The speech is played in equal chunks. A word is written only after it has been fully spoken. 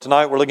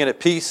Tonight we're looking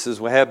at peace,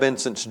 as we have been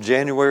since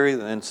January,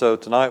 and so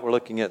tonight we're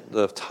looking at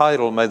the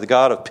title, May the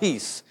God of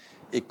Peace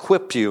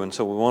equip you. And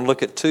so we want to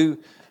look at two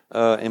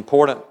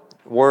important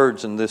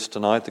words in this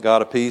tonight, the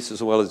God of Peace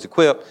as well as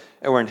equip.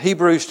 And we're in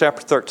Hebrews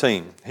chapter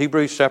 13.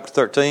 Hebrews chapter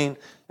 13,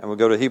 and we'll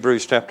go to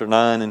Hebrews chapter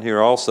 9 in here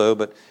also.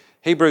 But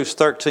Hebrews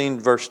 13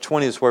 verse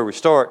 20 is where we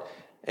start.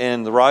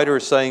 And the writer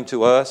is saying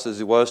to us, as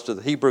he was to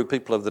the Hebrew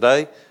people of the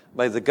day,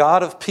 may the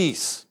God of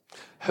peace,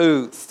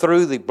 who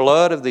through the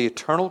blood of the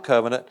eternal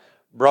covenant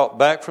brought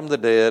back from the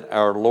dead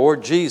our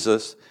Lord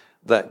Jesus,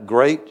 that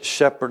great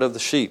shepherd of the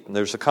sheep. And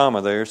there's a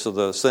comma there, so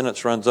the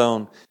sentence runs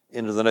on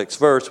into the next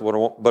verse. But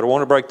I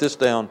want to break this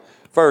down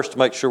first to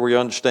make sure we're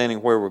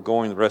understanding where we're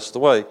going the rest of the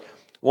way. I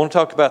want to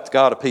talk about the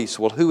God of peace.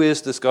 Well, who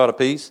is this God of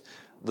peace?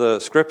 The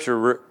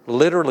scripture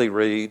literally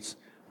reads,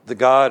 the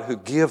God who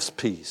gives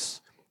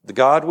peace. The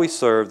God we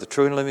serve, the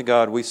true and living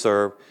God we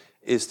serve,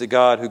 is the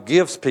God who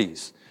gives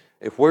peace.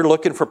 If we're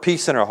looking for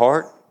peace in our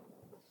heart,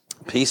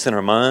 peace in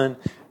our mind,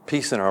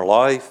 peace in our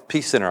life,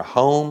 peace in our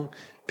home,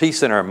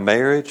 peace in our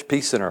marriage,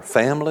 peace in our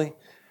family,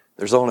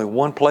 there's only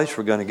one place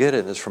we're going to get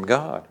it, and it's from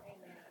God.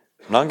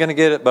 We're not going to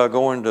get it by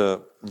going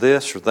to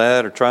this or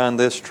that or trying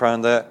this or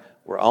trying that.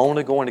 We're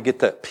only going to get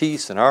that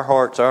peace in our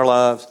hearts, our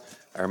lives,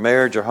 our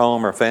marriage, our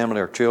home, our family,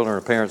 our children,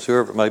 our parents,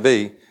 whoever it may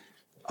be,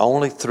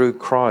 only through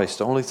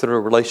Christ, only through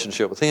a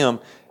relationship with Him.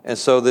 And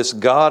so this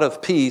God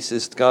of peace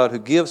is the God who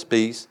gives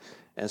peace.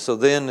 And so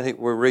then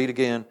we read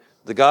again,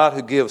 the God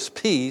who gives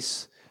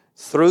peace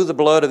through the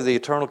blood of the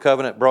eternal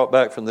covenant brought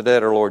back from the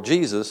dead, our Lord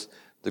Jesus,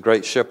 the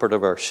great shepherd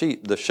of our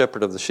sheep, the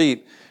shepherd of the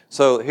sheep.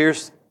 So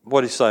here's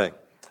what he's saying.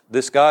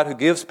 This God who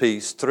gives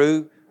peace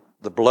through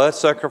the blood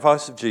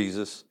sacrifice of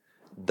Jesus,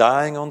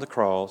 dying on the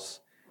cross,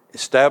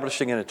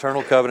 establishing an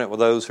eternal covenant with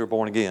those who are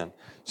born again.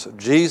 So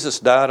Jesus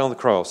died on the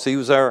cross. He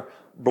was our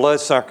blood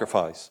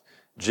sacrifice.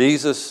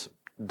 Jesus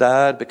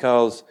died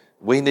because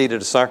we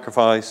needed a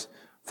sacrifice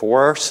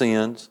for our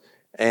sins,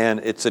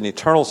 and it's an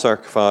eternal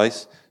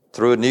sacrifice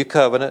through a new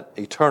covenant,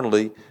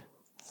 eternally,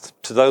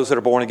 to those that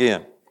are born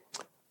again.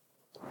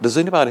 Does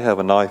anybody have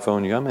a knife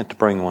on you? I meant to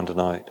bring one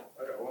tonight.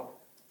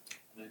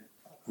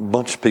 A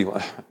bunch of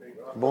people.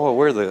 Boy,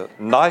 we're the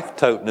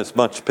knife-totingest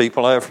bunch of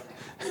people ever.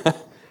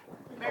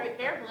 Very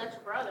careful, that's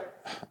your brother.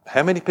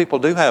 How many people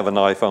do have a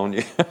knife on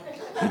you? My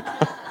dad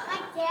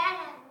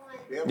has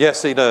one.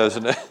 Yes, he does.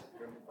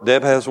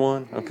 Deb has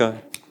one?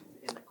 Okay.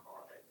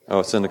 Oh,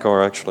 it's in the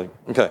car, actually.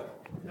 Okay.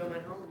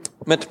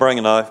 I meant to bring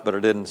a knife, but I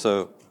didn't,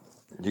 so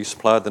you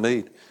supplied the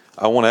need.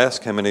 I want to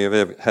ask how many of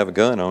you have a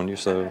gun on you,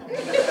 so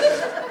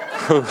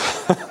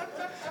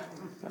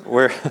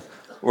we're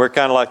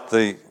kind of like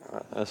the.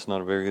 That's not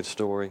a very good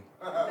story.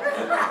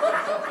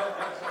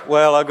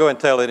 Well, I'll go ahead and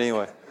tell it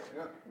anyway.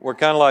 We're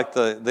kind of like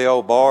the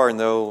old bar in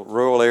the old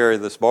rural area,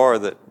 this bar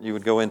that you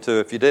would go into.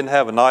 If you didn't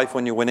have a knife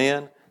when you went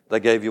in,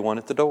 they gave you one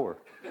at the door.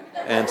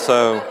 And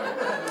so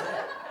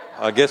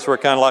I guess we're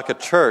kind of like a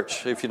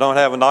church. If you don't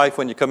have a knife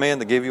when you come in,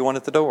 they give you one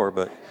at the door.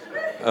 But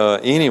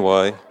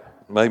anyway,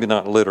 maybe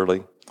not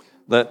literally.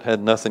 That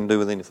had nothing to do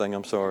with anything.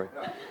 I'm sorry.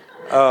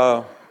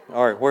 All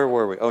right, where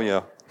were we? Oh,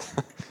 yeah.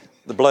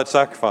 The blood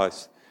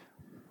sacrifice.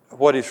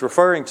 What he's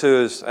referring to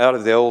is out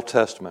of the Old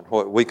Testament,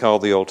 what we call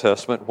the Old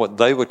Testament, what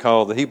they would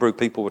call, the Hebrew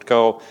people would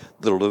call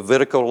the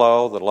Levitical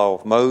law, the law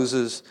of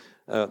Moses,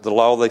 the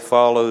law they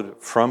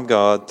followed from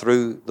God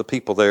through the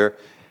people there.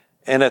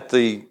 And at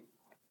the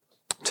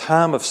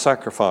time of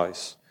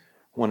sacrifice,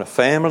 when a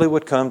family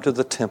would come to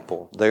the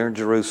temple there in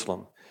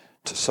Jerusalem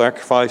to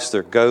sacrifice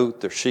their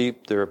goat, their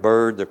sheep, their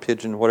bird, their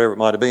pigeon, whatever it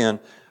might have been,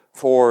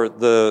 for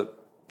the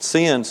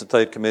sins that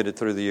they'd committed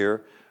through the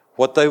year,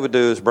 what they would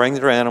do is bring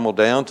their animal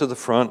down to the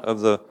front of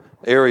the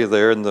area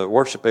there in the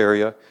worship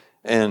area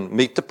and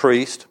meet the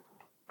priest.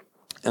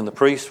 And the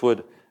priest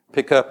would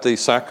pick up the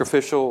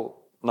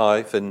sacrificial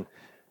knife, and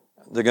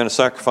they're going to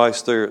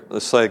sacrifice their,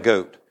 let's say, a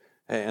goat.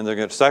 And they're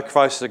going to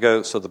sacrifice the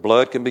goat so the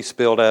blood can be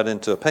spilled out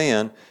into a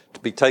pan to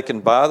be taken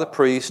by the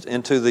priest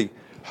into the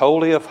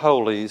Holy of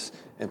Holies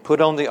and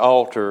put on the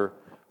altar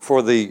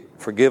for the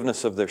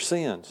forgiveness of their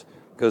sins.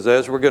 Because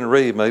as we're going to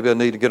read, maybe I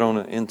need to get on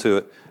into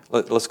it.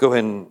 Let's go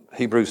ahead and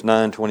Hebrews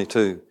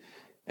 9:22.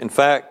 In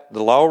fact,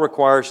 the law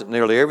requires that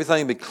nearly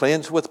everything be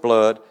cleansed with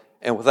blood,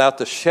 and without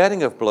the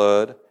shedding of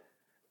blood,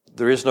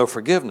 there is no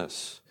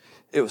forgiveness.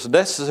 It was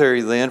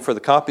necessary then for the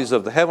copies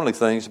of the heavenly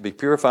things to be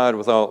purified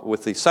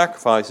with these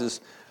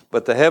sacrifices,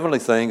 but the heavenly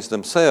things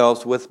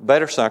themselves with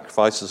better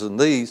sacrifices than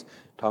these,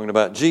 talking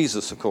about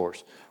Jesus, of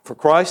course. For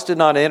Christ did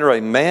not enter a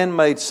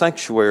man-made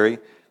sanctuary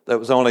that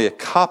was only a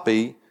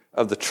copy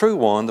of the true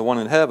one, the one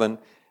in heaven.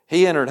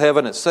 He entered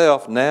heaven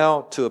itself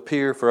now to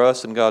appear for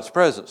us in God's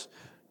presence.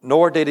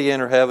 Nor did he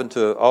enter heaven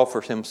to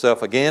offer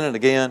himself again and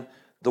again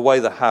the way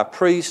the high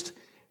priest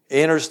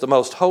enters the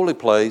most holy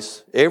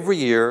place every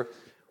year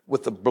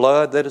with the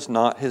blood that is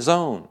not his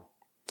own.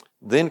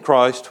 Then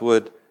Christ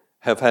would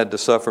have had to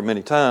suffer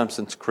many times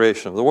since the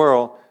creation of the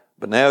world,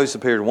 but now he's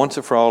appeared once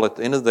and for all at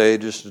the end of the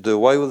ages to do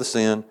away with the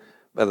sin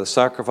by the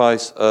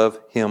sacrifice of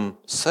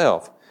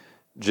himself.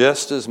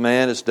 Just as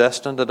man is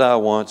destined to die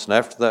once and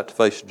after that to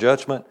face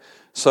judgment,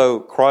 So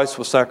Christ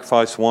was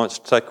sacrificed once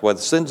to take away the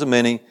sins of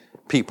many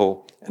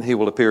people, and he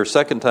will appear a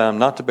second time,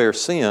 not to bear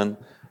sin,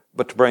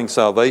 but to bring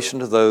salvation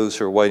to those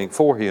who are waiting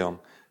for him.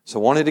 So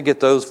I wanted to get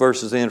those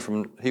verses in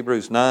from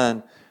Hebrews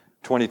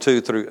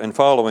 9:22 through and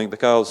following,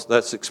 because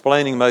that's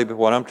explaining maybe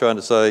what I'm trying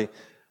to say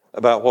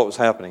about what was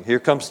happening. Here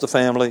comes the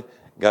family,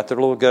 got their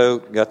little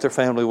goat, got their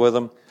family with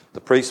them.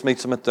 The priest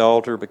meets them at the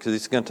altar because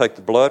he's going to take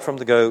the blood from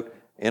the goat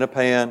in a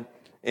pan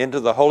into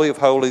the Holy of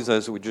Holies,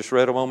 as we just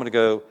read a moment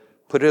ago,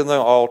 put it in the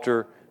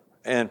altar,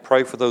 and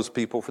pray for those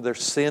people for their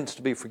sins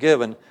to be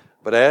forgiven.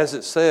 But as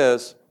it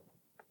says,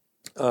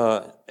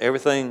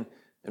 everything,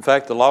 in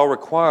fact, the law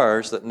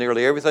requires that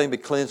nearly everything be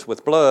cleansed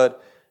with blood,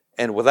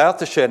 and without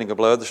the shedding of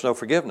blood, there's no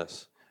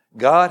forgiveness.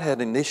 God had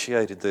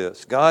initiated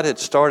this. God had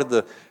started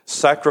the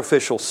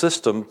sacrificial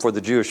system for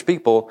the Jewish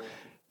people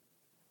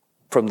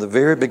from the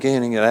very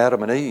beginning at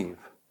Adam and Eve.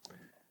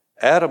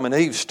 Adam and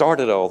Eve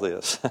started all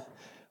this.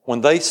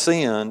 When they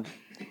sinned,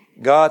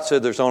 God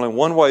said there's only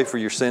one way for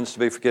your sins to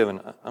be forgiven.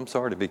 I'm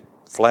sorry to be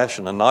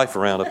flashing a knife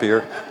around up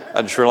here.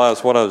 I just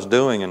realized what I was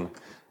doing, and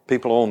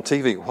people on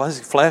TV, why is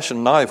he flashing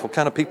a knife? What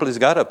kind of people he's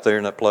got up there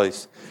in that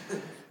place?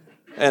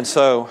 And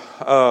so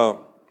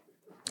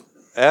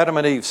Adam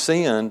and Eve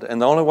sinned,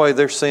 and the only way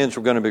their sins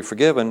were going to be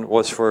forgiven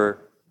was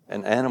for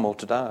an animal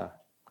to die.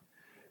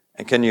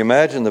 And can you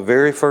imagine the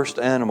very first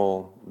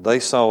animal they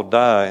saw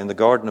die in the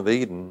Garden of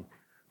Eden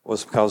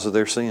was because of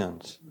their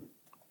sins?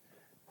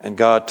 And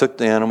God took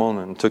the animal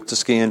and took the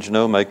skins,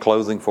 made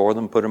clothing for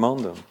them, put them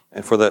on them.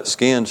 And for that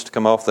skins to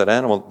come off that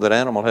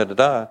animal had to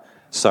die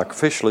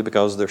sacrificially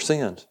because of their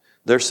sins.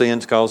 Their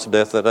sins caused the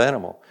death of that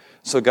animal.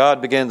 So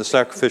God began the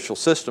sacrificial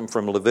system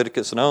from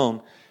Leviticus and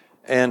on.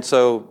 And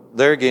so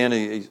there again,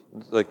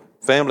 the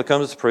family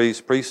comes to the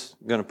priest. Priest's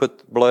going to put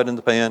the blood in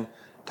the pan,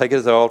 take it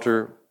to the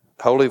altar,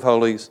 Holy of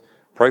Holies,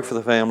 pray for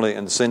the family,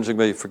 and the sins are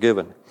going to be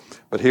forgiven.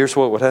 But here's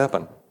what would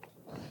happen.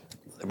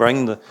 They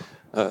bring the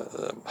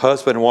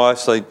husband and wife,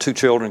 say 2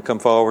 children come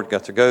forward,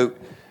 got their goat.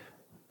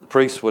 The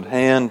priest would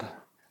hand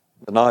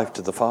the knife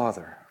to the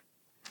father.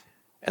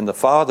 And the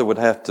father would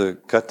have to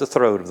cut the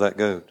throat of that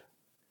goat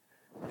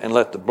and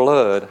let the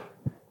blood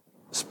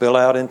spill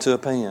out into a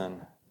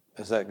pan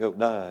as that goat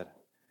died.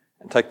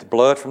 And take the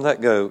blood from that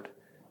goat.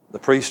 The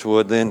priest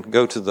would then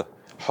go to the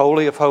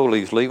Holy of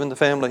Holies, leaving the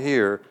family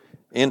here,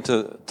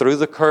 through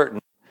the curtain,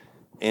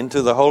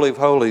 into the Holy of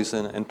Holies,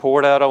 and pour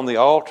it out on the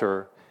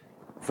altar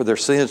for their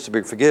sins to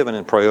be forgiven,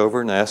 and pray over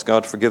and ask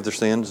God to forgive their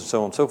sins, and so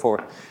on and so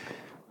forth.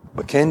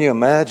 But can you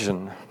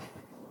imagine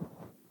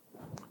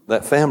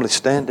that family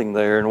standing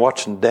there and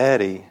watching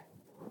Daddy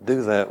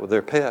do that with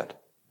their pet?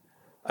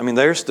 I mean,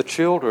 there's the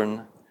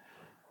children.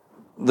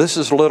 This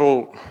is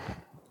little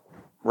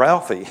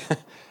Ralphie.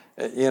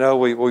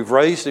 We've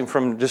raised him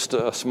from just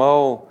a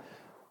small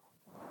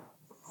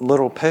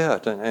little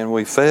pet, and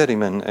we fed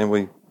him, and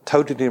we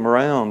toted him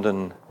around,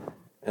 and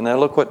now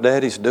look what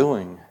Daddy's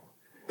doing.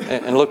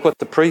 And look what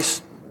the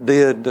priest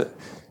did,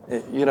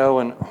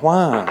 and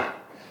why?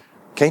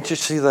 Can't you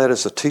see that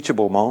as a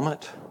teachable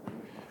moment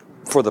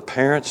for the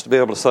parents to be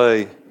able to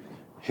say,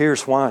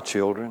 here's why,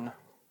 children.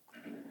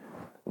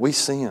 We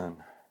sin.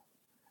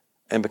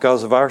 And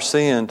because of our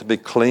sin, to be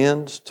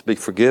cleansed, to be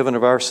forgiven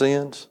of our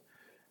sins,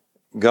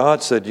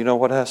 God said, you know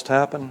what has to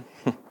happen?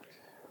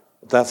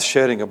 Without the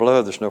shedding of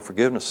blood, there's no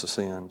forgiveness of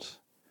sins.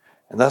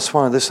 And that's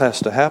why this has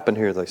to happen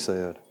here, they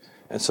said.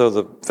 And so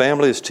the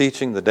family is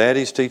teaching, the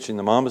daddy's teaching,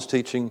 the mama's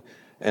teaching,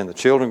 and the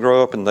children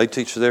grow up and they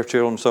teach their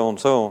children, so on and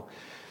so on.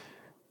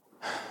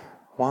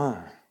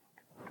 Why?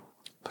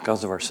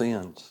 Because of our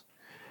sins.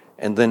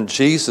 And then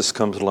Jesus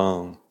comes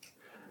along.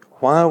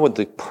 Why would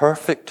the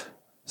perfect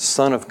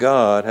Son of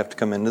God have to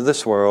come into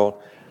this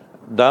world,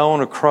 die on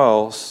a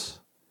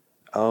cross?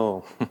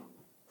 Oh,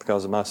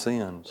 because of my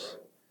sins.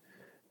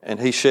 And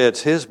he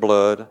sheds his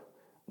blood,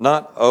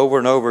 not over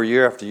and over,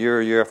 year after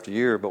year after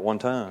year, but one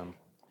time.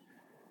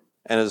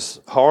 And as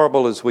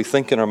horrible as we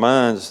think in our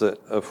minds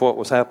of what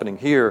was happening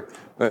here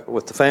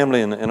with the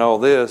family and all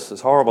this,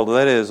 as horrible as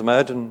that is,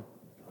 imagine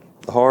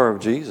the horror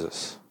of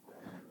Jesus.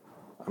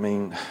 I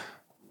mean,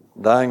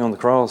 dying on the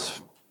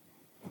cross,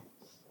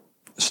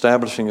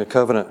 establishing a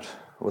covenant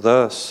with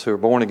us who are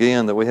born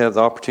again, that we have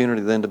the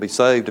opportunity then to be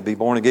saved, to be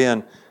born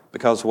again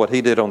because of what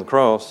he did on the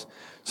cross.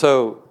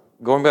 So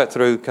going back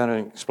through, kind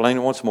of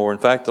explaining it once more. In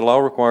fact, the law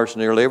requires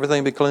nearly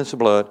everything be cleansed of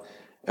blood,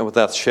 and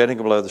without the shedding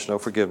of blood, there's no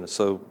forgiveness.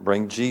 So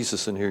bring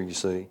Jesus in here, you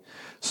see.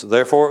 So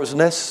therefore, it was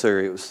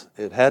necessary.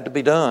 It had to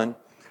be done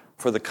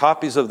for the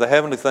copies of the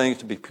heavenly things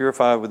to be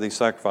purified with these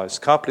sacrifices.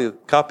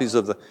 Copies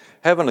of the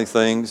heavenly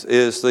things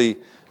is the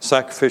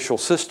sacrificial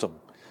system,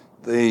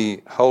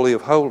 the Holy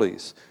of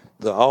Holies,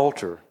 the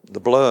altar,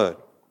 the blood.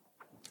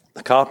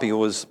 The copy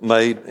was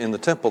made in the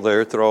temple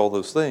there through all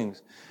those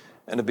things,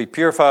 and to be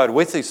purified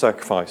with these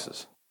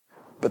sacrifices.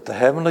 But the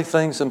heavenly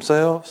things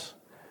themselves,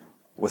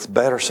 with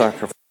better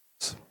sacrifices.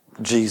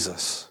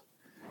 Jesus.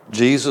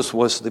 Jesus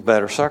was the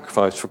better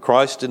sacrifice. For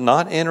Christ did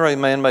not enter a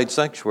man-made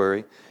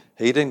sanctuary.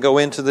 He didn't go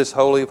into this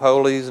Holy of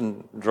Holies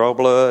and draw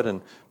blood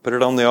and put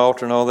it on the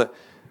altar and all that.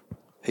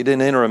 He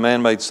didn't enter a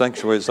man-made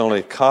sanctuary. It's only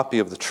a copy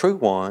of the true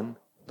one,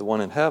 the one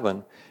in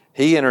heaven.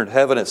 He entered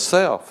heaven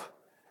itself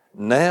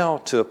now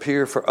to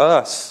appear for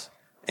us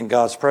in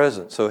God's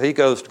presence. So he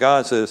goes to God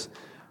and says,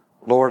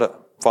 Lord,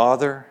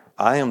 Father,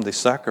 I am the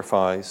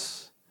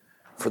sacrifice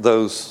for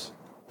those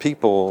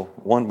people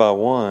one by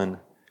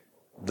one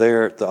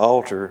there at the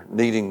altar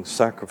needing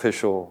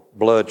sacrificial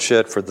blood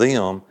shed for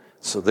them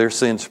so their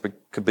sins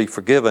could be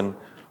forgiven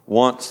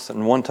once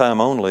and one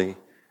time only.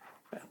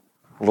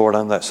 Lord,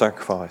 I'm that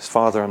sacrifice.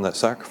 Father, I'm that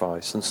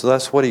sacrifice. And so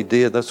that's what he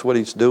did. That's what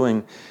he's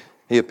doing.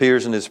 He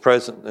appears in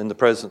the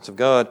presence of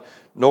God.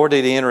 Nor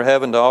did he enter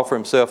heaven to offer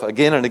himself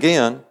again and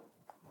again,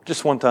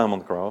 just one time on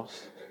the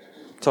cross.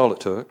 That's all it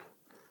took.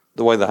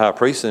 The way the high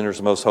priest enters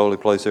the most holy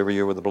place every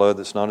year with the blood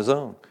that's not his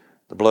own.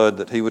 The blood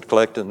that he would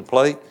collect in the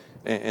plate,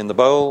 in the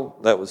bowl,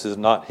 that was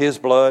not his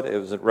blood. It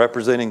was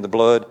representing the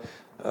blood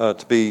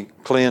to be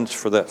cleansed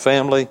for that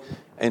family.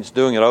 And it's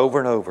doing it over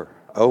and over,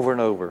 over and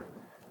over.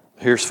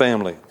 Here's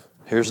family.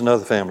 Here's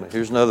another family.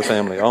 Here's another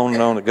family. On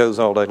and on it goes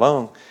all day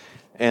long.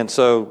 And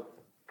so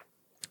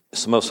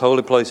it's the most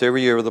holy place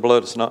every year with the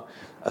blood.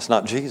 That's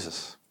not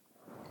Jesus.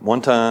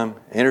 One time,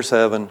 enters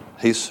heaven,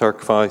 he's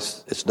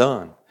sacrificed, it's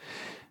done.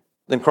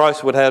 Then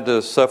Christ would have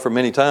to suffer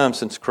many times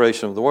since the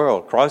creation of the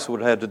world. Christ would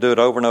have had to do it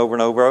over and over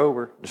and over and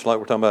over, just like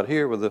we're talking about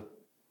here with the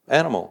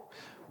animal.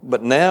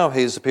 But now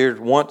he's appeared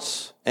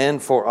once and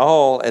for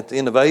all at the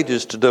end of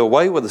ages to do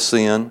away with the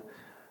sin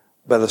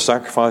by the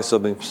sacrifice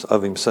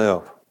of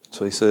himself.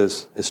 So he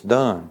says, it's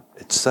done,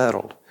 it's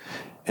settled.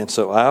 And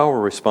so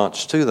our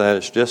response to that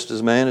is just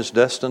as man is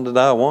destined to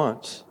die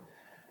once,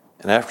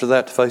 and after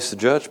that to face the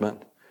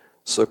judgment,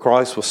 so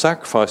Christ will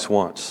sacrifice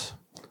once,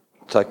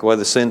 take away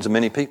the sins of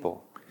many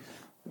people.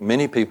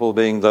 Many people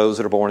being those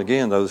that are born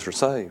again, those who are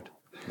saved.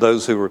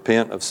 Those who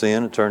repent of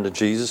sin and turn to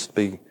Jesus to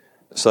be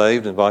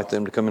saved, invite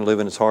them to come and live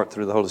in his heart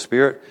through the Holy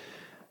Spirit.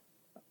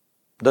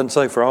 Doesn't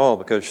say for all,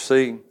 because you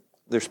see,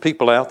 there's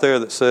people out there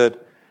that said,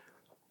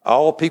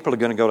 all people are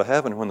going to go to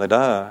heaven when they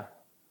die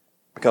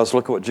because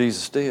look at what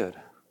Jesus did.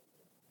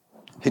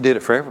 He did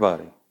it for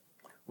everybody.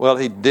 Well,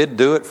 he did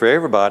do it for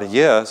everybody,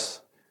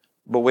 yes,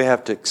 but we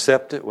have to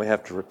accept it. We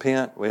have to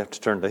repent. We have to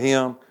turn to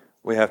him.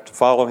 We have to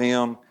follow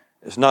him.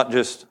 It's not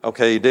just,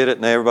 okay, he did it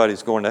and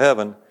everybody's going to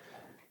heaven.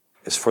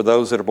 It's for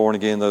those that are born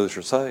again, those who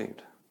are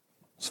saved.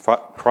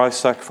 Christ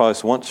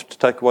sacrificed once to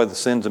take away the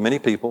sins of many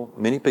people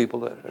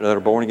that are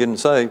born again and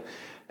saved,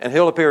 and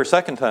he'll appear a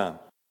second time.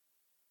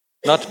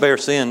 Not to bear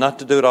sin, not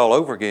to do it all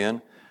over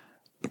again,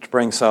 but to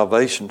bring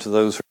salvation to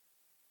those.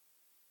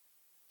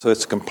 So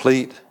it's a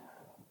complete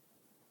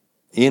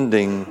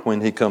ending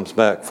when he comes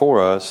back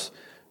for us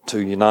to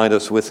unite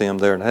us with him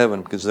there in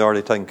heaven because he's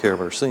already taken care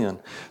of our sin.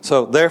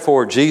 So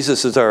therefore,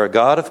 Jesus is our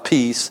God of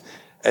peace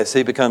as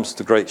he becomes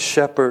the great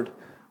shepherd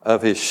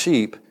of his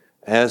sheep.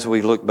 As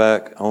we look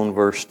back on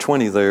verse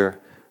 20 there,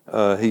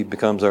 he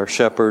becomes our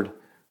shepherd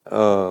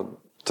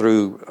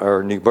through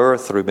our new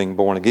birth, through being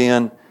born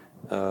again.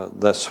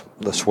 That's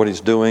what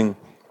he's doing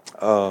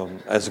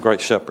as a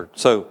great shepherd.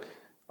 So,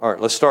 all right,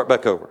 let's start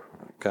back over.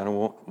 Kind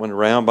of went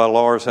around by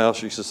Laura's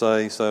house, used to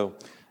say. So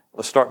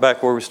let's start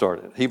back where we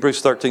started.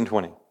 Hebrews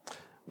 13:20.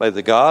 May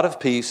the God of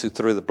peace, who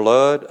through the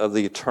blood of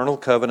the eternal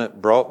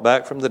covenant brought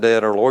back from the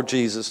dead our Lord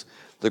Jesus,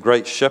 the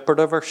great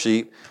shepherd of our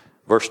sheep,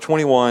 verse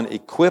 21,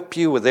 equip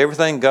you with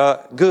everything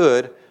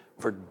good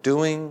for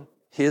doing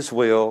his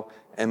will,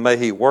 and may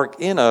he work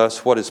in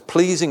us what is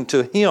pleasing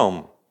to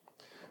him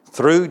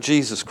through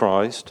Jesus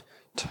Christ,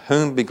 to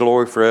whom be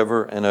glory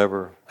forever and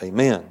ever.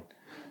 Amen.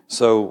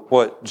 So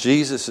what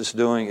Jesus is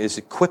doing is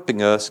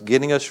equipping us,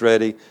 getting us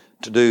ready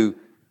to do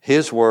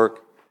his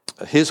work,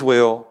 his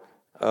will,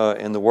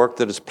 and the work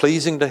that is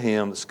pleasing to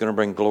him that's going to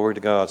bring glory to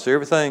God. So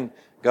everything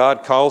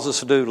God calls us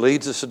to do,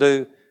 leads us to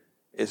do,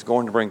 is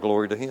going to bring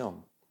glory to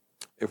him.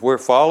 If we're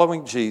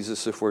following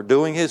Jesus, if we're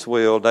doing his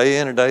will day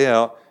in and day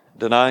out,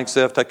 denying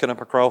self, taking up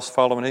a cross,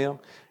 following him,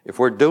 if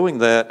we're doing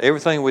that,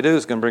 everything we do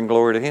is going to bring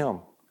glory to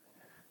him.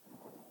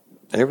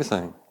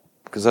 Everything.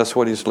 Because that's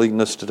what he's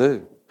leading us to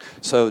do.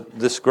 So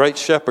this great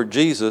shepherd,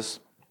 Jesus,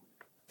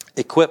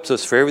 equips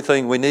us for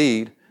everything we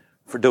need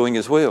for doing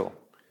his will.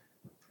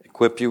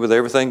 Equip you with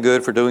everything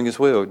good for doing his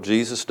will.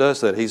 Jesus does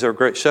that. He's our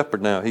great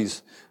shepherd now.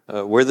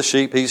 We're the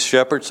sheep. He's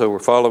shepherd, so we're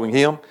following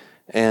him.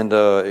 And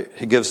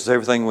he gives us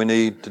everything we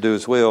need to do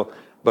his will.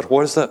 But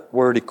what does that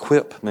word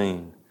equip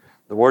mean?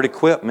 The word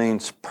equip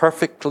means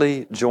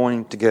perfectly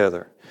joined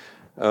together.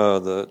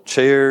 The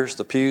chairs,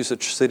 the pews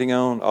that you're sitting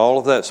on, all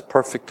of that's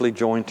perfectly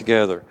joined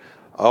together.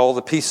 All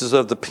the pieces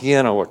of the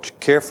piano are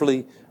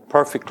carefully,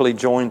 perfectly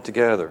joined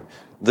together.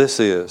 This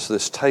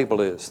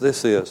table is,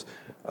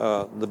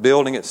 the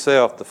building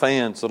itself, the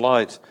fans, the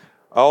lights,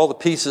 all the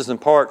pieces and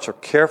parts are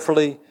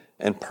carefully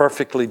and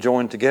perfectly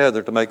joined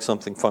together to make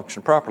something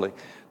function properly.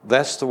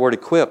 That's the word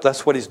equip.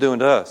 That's what he's doing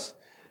to us.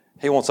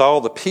 He wants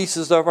all the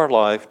pieces of our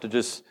life to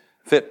just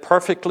fit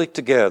perfectly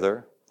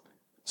together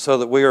so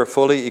that we are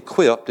fully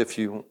equipped, if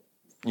you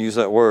use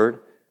that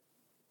word,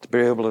 to be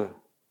able to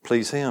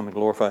please him and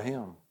glorify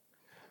him.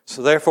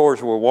 So therefore,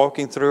 as we're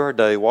walking through our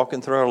day,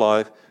 walking through our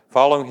life,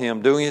 following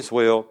him, doing his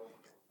will,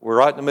 we're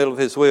right in the middle of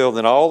His will,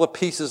 then all the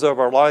pieces of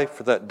our life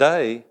for that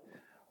day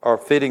are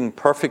fitting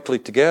perfectly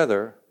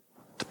together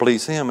to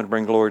please Him and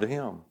bring glory to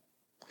Him.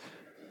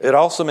 It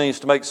also means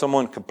to make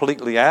someone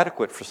completely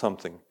adequate for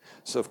something.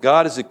 So if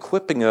God is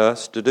equipping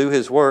us to do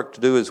His work,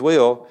 to do His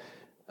will,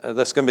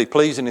 that's going to be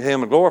pleasing to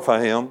Him and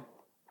glorify Him,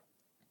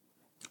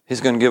 He's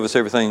going to give us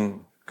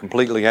everything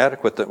completely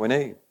adequate that we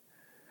need.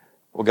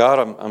 Well, God,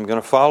 I'm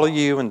going to follow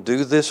You and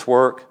do this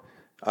work.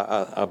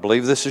 I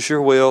believe this is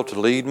Your will to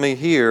lead me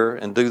here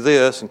and do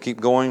this and keep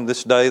going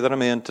this day that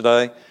I'm in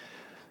today.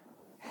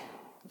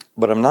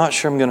 But I'm not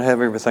sure I'm going to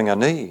have everything I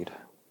need.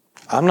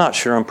 I'm not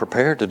sure I'm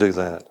prepared to do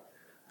that.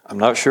 I'm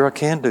not sure I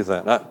can do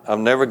that. I've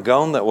never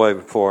gone that way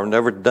before. I've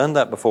never done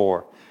that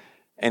before.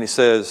 And He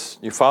says,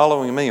 you're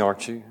following me,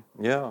 aren't you?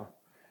 Yeah.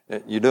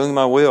 You're doing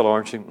my will,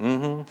 aren't you?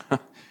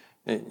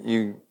 Mm-hmm.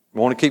 You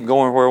want to keep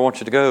going where I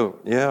want you to go?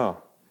 Yeah.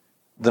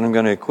 Then I'm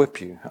going to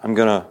equip you. I'm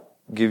going to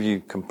give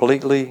you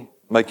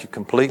make you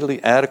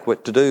completely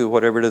adequate to do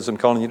whatever it is I'm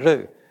calling you to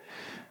do.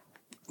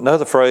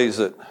 Another phrase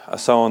that I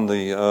saw in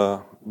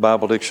the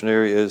Bible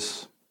dictionary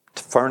is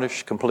to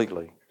furnish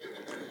completely.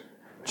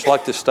 It's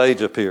like this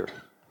stage up here.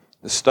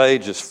 The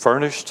stage is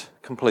furnished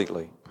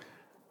completely.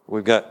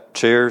 We've got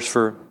chairs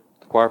for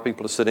the choir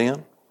people to sit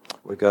in.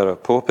 We've got a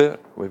pulpit.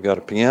 We've got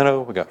a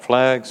piano. We've got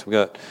flags. We've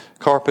got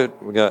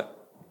carpet. We've got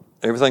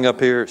everything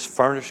up here. It's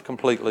furnished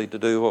completely to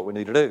do what we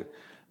need to do.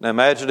 Now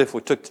imagine if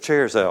we took the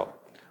chairs out.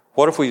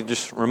 What if we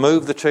just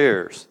remove the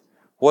chairs?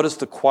 What does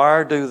the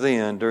choir do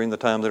then during the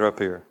time they're up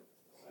here?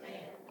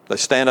 They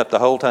stand up the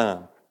whole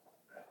time.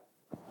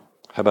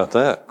 How about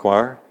that,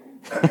 choir?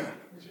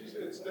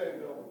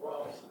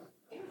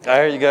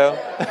 There you go.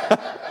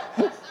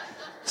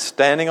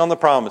 Standing on the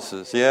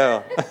promises,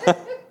 yeah.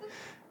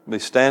 Be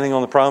standing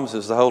on the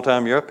promises the whole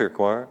time you're up here,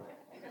 choir.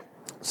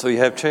 So you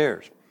have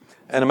chairs.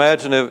 And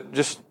imagine if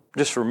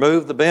just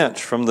remove the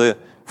bench from the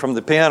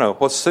piano.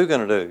 What's Sue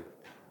going to do?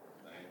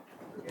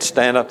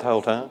 Stand up the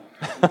whole time?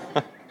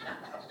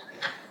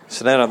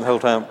 Stand up the whole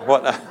time.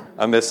 What?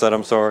 I missed that,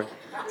 I'm sorry.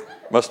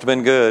 Must have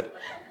been good.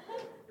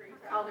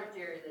 Call her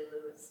Jerry Lee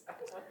Lewis.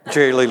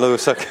 Jerry Lee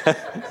Lewis, okay.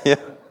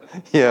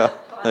 Yeah,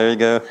 there you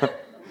go.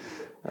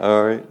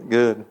 All right,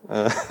 good.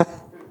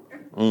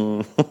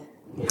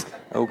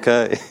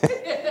 Okay.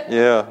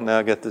 Yeah, now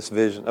I got this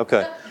vision.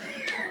 Okay.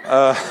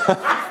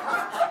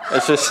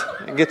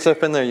 It gets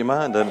up in there, your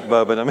mind doesn't,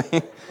 Bubba. I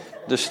mean,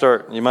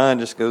 your mind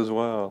just goes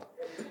wild.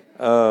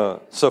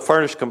 So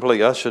furnished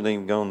completely. I shouldn't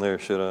even gone there,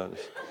 should I?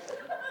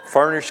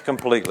 Furnished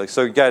completely.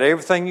 So you got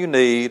everything you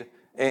need.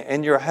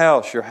 And your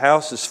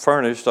house is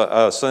furnished.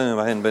 I assume,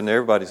 I hadn't been to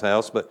everybody's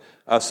house, but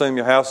I assume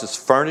your house is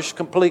furnished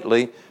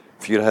completely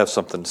for you to have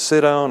something to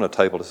sit on, a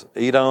table to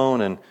eat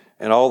on,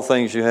 and all the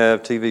things you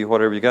have, TV,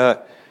 whatever you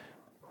got.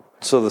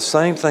 So the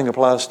same thing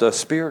applies to us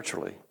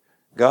spiritually.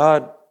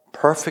 God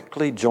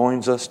perfectly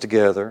joins us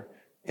together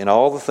in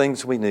all the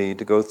things we need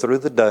to go through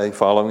the day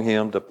following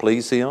Him, to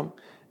please Him,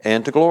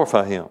 and to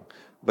glorify Him.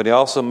 But He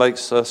also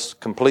makes us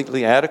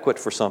completely adequate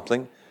for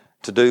something,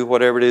 to do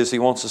whatever it is He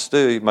wants us to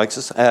do. He makes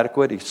us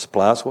adequate. He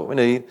supplies what we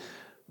need,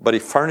 but He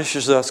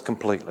furnishes us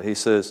completely. He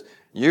says,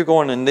 you're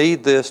going to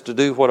need this to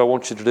do what I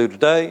want you to do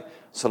today,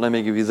 so let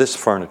me give you this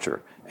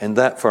furniture and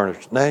that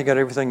furniture. Now you got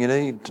everything you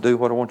need to do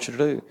what I want you to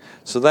do.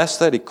 So that's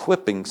that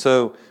equipping.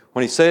 So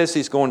when He says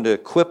He's going to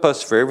equip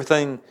us for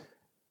everything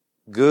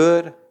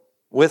good,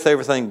 with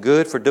everything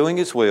good for doing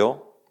His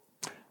will,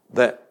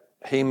 that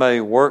He may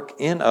work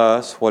in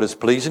us what is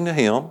pleasing to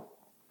Him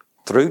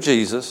through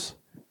Jesus,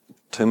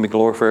 to Him be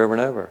glory forever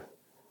and ever.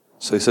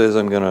 So He says,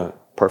 I'm going to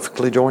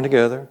perfectly join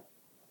together,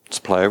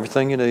 supply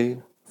everything you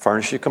need,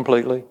 furnish you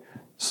completely,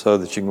 so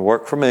that you can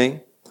work for me,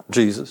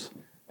 Jesus,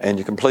 and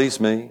you can please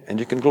me, and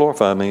you can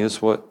glorify me,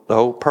 is what the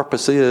whole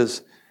purpose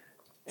is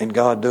in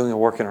God doing a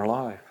work in our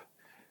life.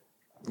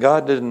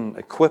 God didn't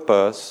equip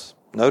us.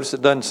 Notice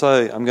it doesn't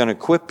say, I'm going to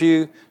equip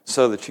you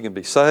so that you can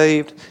be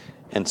saved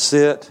and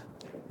sit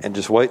and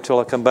just wait till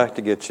I come back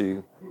to get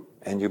you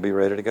and you'll be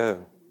ready to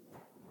go.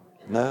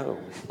 No.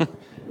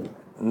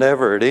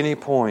 Never at any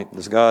point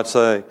does God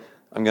say,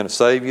 I'm going to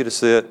save you to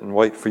sit and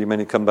wait for you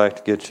to come back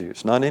to get you.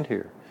 It's not in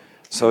here.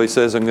 So He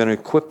says, I'm going to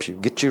equip you,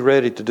 get you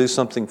ready to do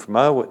something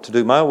to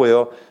do my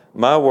will,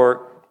 my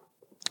work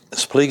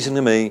that's pleasing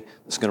to me,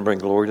 that's going to bring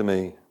glory to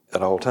me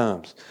at all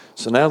times.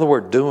 So now the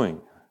word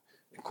doing,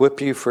 equip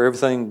you for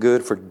everything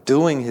good for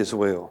doing His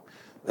will.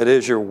 That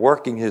is, you're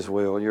working His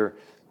will, you're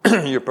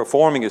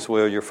performing His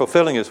will, you're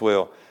fulfilling His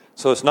will.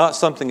 So it's not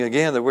something,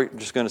 again, that we're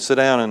just going to sit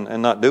down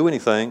and not do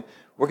anything.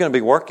 We're going to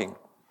be working.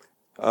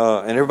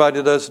 And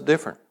everybody does it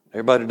different.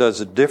 Everybody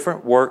does a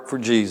different work for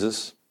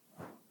Jesus.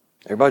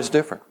 Everybody's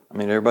different. I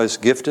mean, everybody's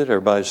gifted,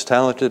 everybody's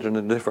talented in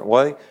a different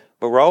way,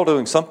 but we're all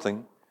doing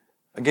something.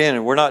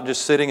 Again, we're not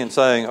just sitting and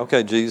saying,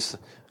 okay, Jesus,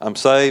 I'm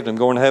saved, I'm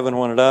going to heaven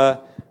when I die.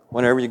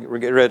 Whenever you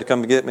get ready to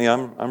come to get me,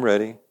 I'm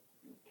ready.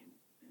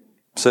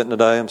 I'm sitting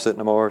today, I'm sitting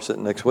tomorrow,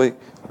 sitting next week.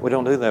 We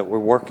don't do that. We're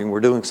working,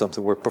 we're doing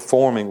something, we're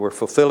performing, we're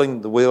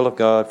fulfilling the will of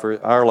God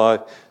for our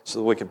life so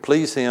that we can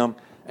please Him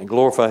and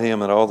glorify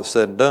Him and all that's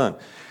said and done.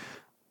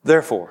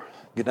 Therefore,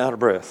 getting out of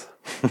breath.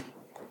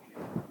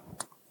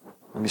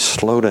 Let me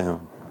slow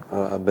down.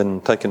 I've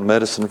been taking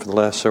medicine for the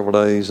last several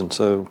days, and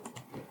so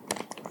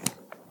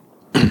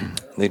I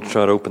need to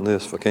try to open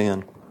this if I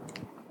can.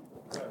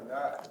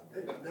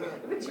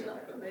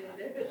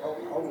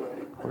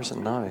 Where's the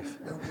knife?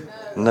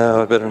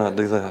 No, I better not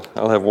do that.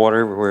 I'll have water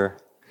everywhere.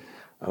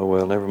 Oh,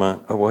 well, never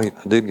mind. Oh, wait,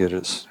 I did get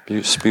it.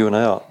 It's spewing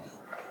out.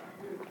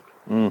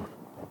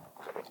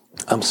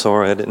 I'm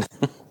sorry, I didn't.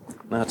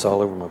 Now it's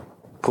all over my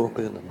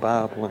pulpit and the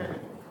Bible.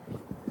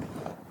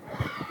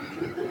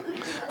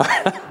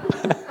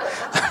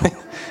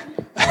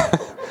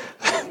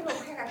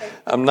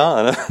 I'm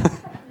not.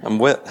 I'm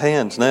wet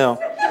hands now.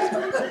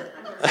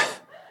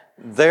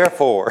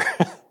 Therefore,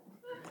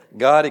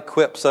 God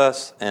equips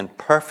us and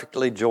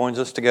perfectly joins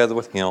us together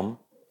with Him.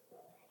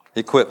 He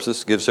equips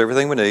us, gives us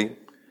everything we need,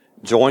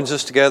 joins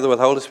us together with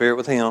the Holy Spirit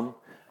with Him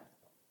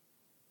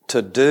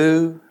to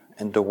do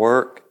and to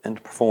work and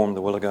to perform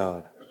the will of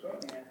God.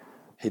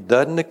 He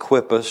doesn't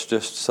equip us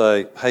just to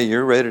say, hey,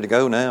 you're ready to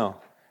go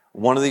now.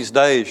 One of these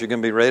days you're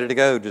going to be ready to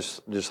go.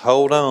 Just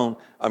hold on.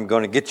 I'm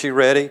going to get you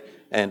ready.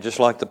 And just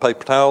like the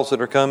paper towels that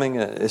are coming,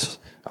 it's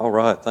all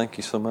right. Thank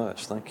you so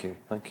much. Thank you.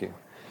 Thank you.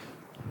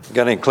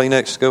 Got any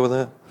Kleenex to go with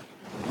that?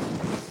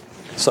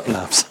 Something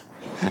else.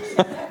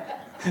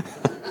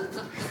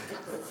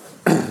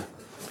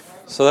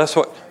 So that's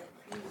what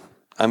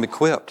I'm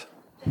equipped.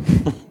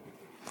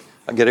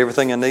 I get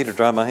everything I need to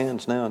dry my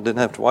hands now. I didn't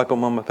have to wipe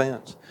them on my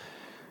pants.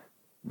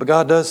 But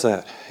God does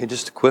that. He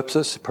just equips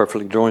us,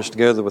 perfectly joins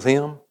together with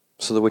Him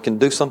so that we can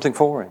do something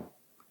for Him.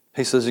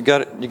 He says, you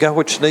got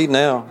what you need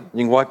now.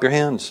 You can wipe your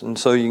hands, and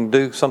so you can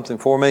do something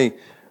for me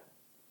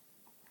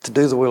to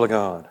do the will of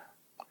God,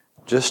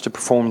 just to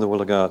perform the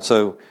will of God.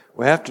 So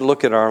we have to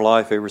look at our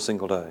life every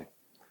single day.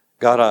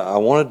 God, I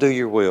want to do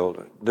your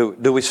will.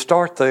 Do we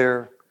start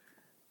there?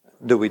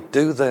 Do we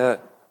do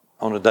that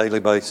on a daily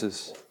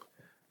basis?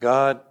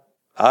 God,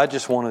 I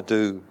just want to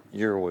do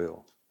your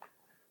will.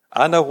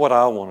 I know what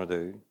I want to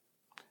do.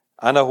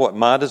 I know what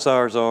my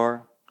desires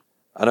are.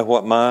 I know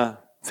what my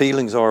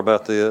feelings are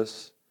about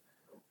this.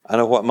 I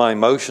know what my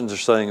emotions are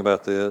saying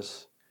about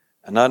this.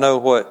 And I know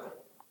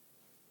what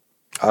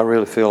I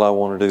really feel I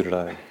want to do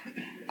today.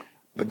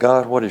 But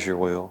God, what is your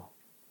will?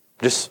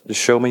 Just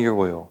show me your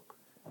will.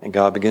 And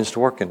God begins to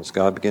work in us.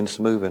 God begins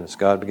to move in us.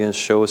 God begins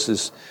to show us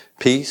His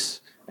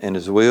peace and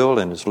His will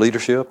and His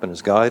leadership and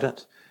His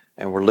guidance.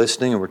 And we're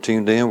listening and we're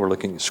tuned in. We're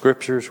looking at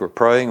scriptures. We're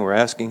praying. We're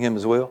asking Him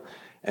His will.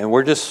 And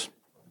we're just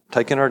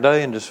taking our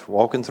day and just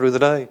walking through the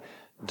day.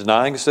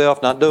 Denying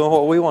self, not doing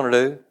what we want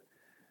to do.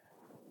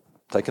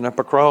 Taking up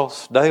our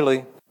cross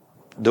daily.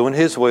 Doing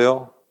His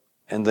will.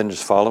 And then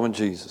just following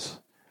Jesus.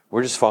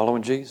 We're just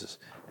following Jesus.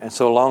 And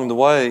so along the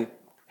way,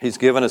 He's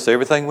given us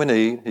everything we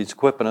need. He's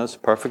equipping us,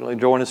 perfectly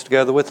joining us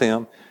together with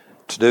Him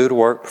to do, to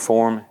work,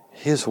 perform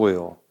His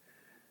will.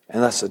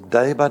 And that's a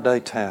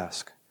day-by-day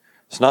task.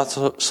 It's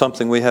not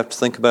something we have to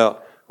think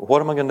about, well,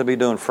 what am I going to be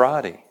doing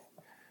Friday?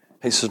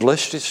 He says,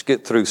 let's just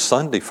get through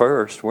Sunday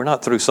first. We're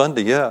not through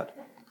Sunday yet.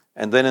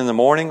 And then in the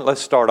morning,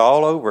 let's start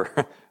all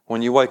over.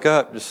 When you wake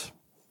up, just,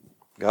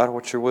 God,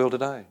 what's your will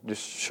today?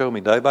 Just show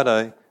me day by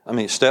day.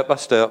 Step by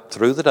step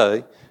through the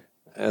day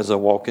as I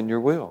walk in your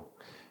will.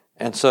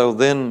 And so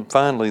then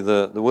finally,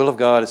 the will of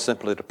God is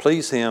simply to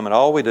please Him, and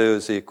all we do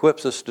is He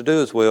equips us to do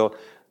His will,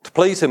 to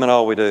please Him in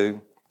all we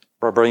do,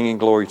 by bringing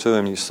glory to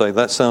Him. You say,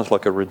 that sounds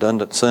like a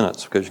redundant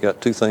sentence because you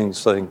got two things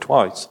saying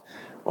twice.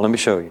 Well, let me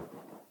show you.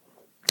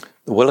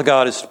 The will of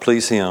God is to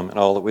please Him in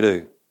all that we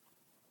do.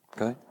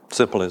 Okay?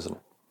 Simple, isn't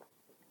it?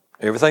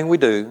 Everything we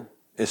do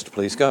is to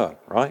please God,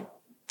 right?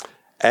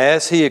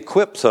 As He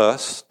equips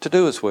us to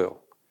do His will.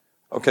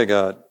 Okay,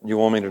 God, you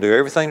want me to do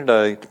everything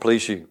today to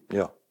please you?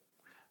 Yeah.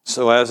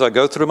 So as I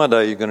go through my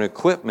day, you're going to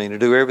equip me to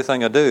do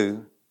everything I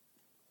do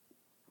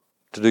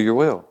to do your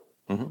will.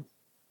 Mm-hmm.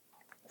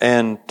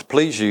 And to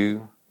please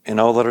you in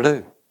all that I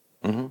do.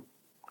 Mm-hmm.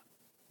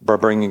 By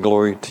bringing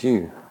glory to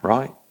you,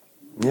 right?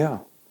 Yeah.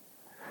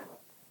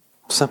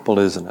 Simple,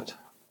 isn't it?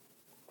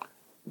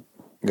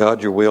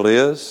 God, your will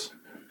is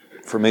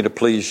for me to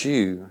please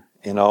you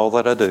in all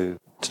that I do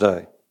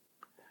today.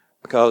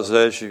 Because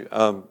as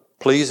I'm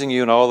pleasing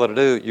you in all that I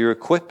do, you're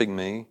equipping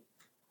me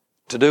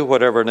to do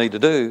whatever I need to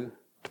do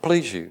to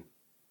please you,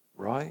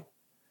 right?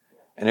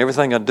 And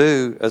everything I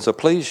do as I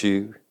please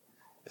you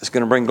is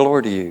going to bring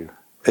glory to you,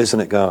 isn't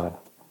it, God?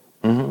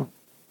 Mm-hmm.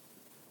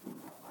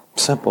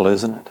 Simple,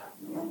 isn't it?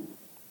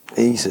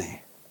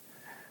 Easy.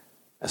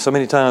 And so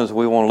many times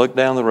we want to look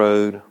down the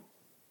road,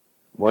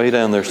 way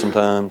down there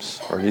sometimes,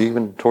 or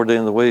even toward the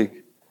end of the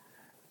week.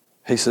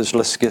 He says,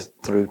 let's get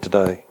through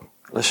today.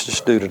 Let's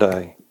just do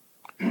today.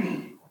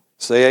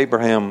 Say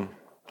Abraham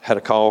had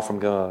a call from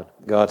God.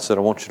 God said,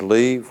 I want you to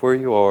leave where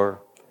you are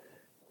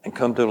and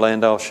come to a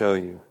land I'll show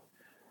you.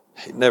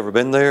 He'd never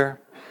been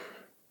there,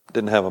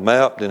 didn't have a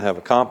map, didn't have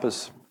a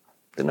compass,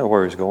 didn't know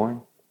where he was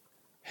going.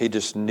 He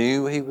just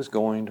knew he was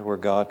going to where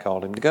God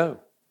called him to go.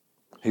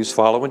 He was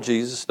following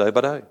Jesus day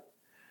by day.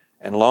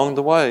 And along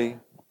the way,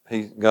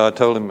 God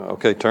told him,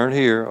 okay, turn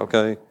here,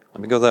 okay, let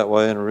me go that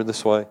way and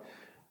this way.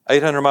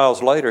 800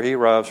 miles later, he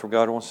arrives where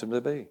God wants him to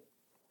be.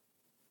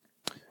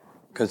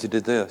 Because he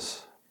did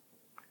this.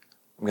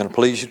 I'm going to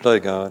please you today,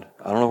 God.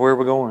 I don't know where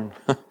we're going.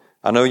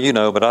 I know you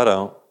know, but I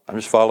don't. I'm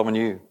just following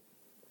you.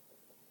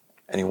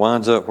 And he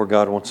winds up where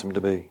God wants him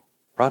to be.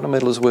 Right in the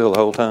middle of his will the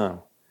whole time.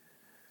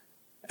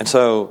 And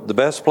so the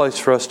best place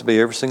for us to be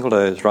every single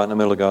day is right in the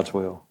middle of God's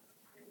will.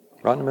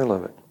 Right in the middle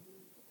of it.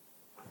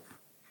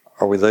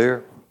 Are we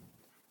there?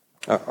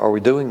 Are we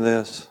doing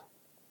this?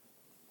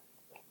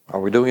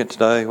 Are we doing it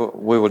today?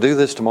 We will do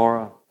this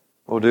tomorrow.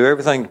 We'll do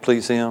everything to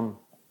please him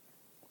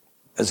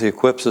as he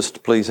equips us to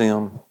please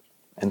him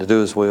and to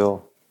do his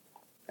will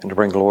and to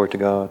bring glory to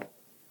God.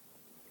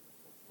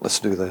 Let's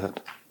do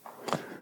that.